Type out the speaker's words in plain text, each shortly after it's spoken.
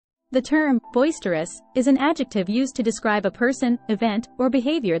The term boisterous is an adjective used to describe a person, event, or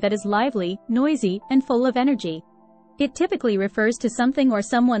behavior that is lively, noisy, and full of energy. It typically refers to something or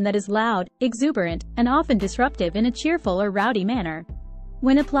someone that is loud, exuberant, and often disruptive in a cheerful or rowdy manner.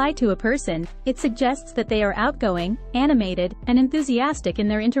 When applied to a person, it suggests that they are outgoing, animated, and enthusiastic in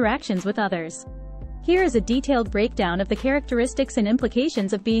their interactions with others. Here is a detailed breakdown of the characteristics and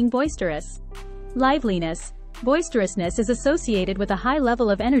implications of being boisterous. Liveliness. Boisterousness is associated with a high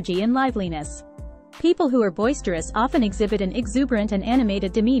level of energy and liveliness. People who are boisterous often exhibit an exuberant and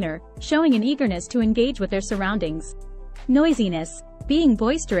animated demeanor, showing an eagerness to engage with their surroundings. Noisiness. Being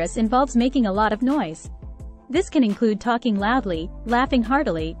boisterous involves making a lot of noise. This can include talking loudly, laughing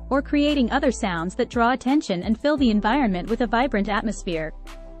heartily, or creating other sounds that draw attention and fill the environment with a vibrant atmosphere.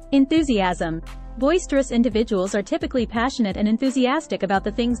 Enthusiasm. Boisterous individuals are typically passionate and enthusiastic about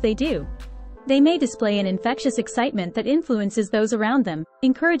the things they do. They may display an infectious excitement that influences those around them,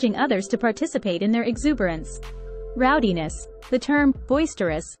 encouraging others to participate in their exuberance. Rowdiness. The term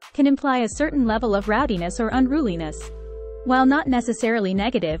boisterous can imply a certain level of rowdiness or unruliness. While not necessarily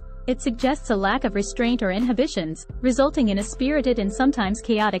negative, it suggests a lack of restraint or inhibitions, resulting in a spirited and sometimes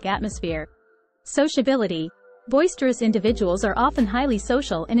chaotic atmosphere. Sociability. Boisterous individuals are often highly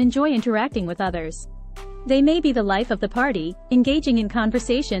social and enjoy interacting with others. They may be the life of the party, engaging in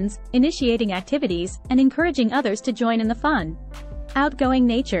conversations, initiating activities, and encouraging others to join in the fun. Outgoing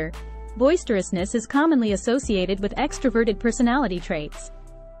nature. Boisterousness is commonly associated with extroverted personality traits.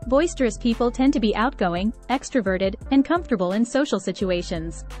 Boisterous people tend to be outgoing, extroverted, and comfortable in social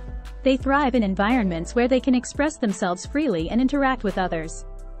situations. They thrive in environments where they can express themselves freely and interact with others.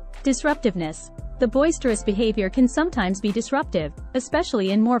 Disruptiveness. The boisterous behavior can sometimes be disruptive, especially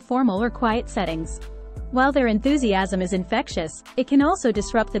in more formal or quiet settings. While their enthusiasm is infectious, it can also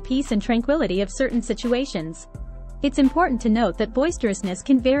disrupt the peace and tranquility of certain situations. It's important to note that boisterousness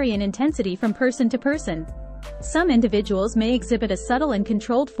can vary in intensity from person to person. Some individuals may exhibit a subtle and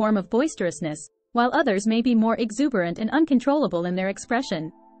controlled form of boisterousness, while others may be more exuberant and uncontrollable in their expression.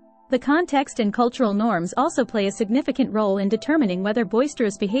 The context and cultural norms also play a significant role in determining whether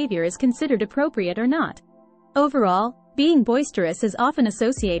boisterous behavior is considered appropriate or not. Overall, being boisterous is often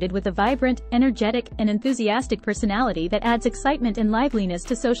associated with a vibrant, energetic, and enthusiastic personality that adds excitement and liveliness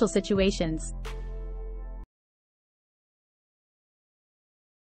to social situations.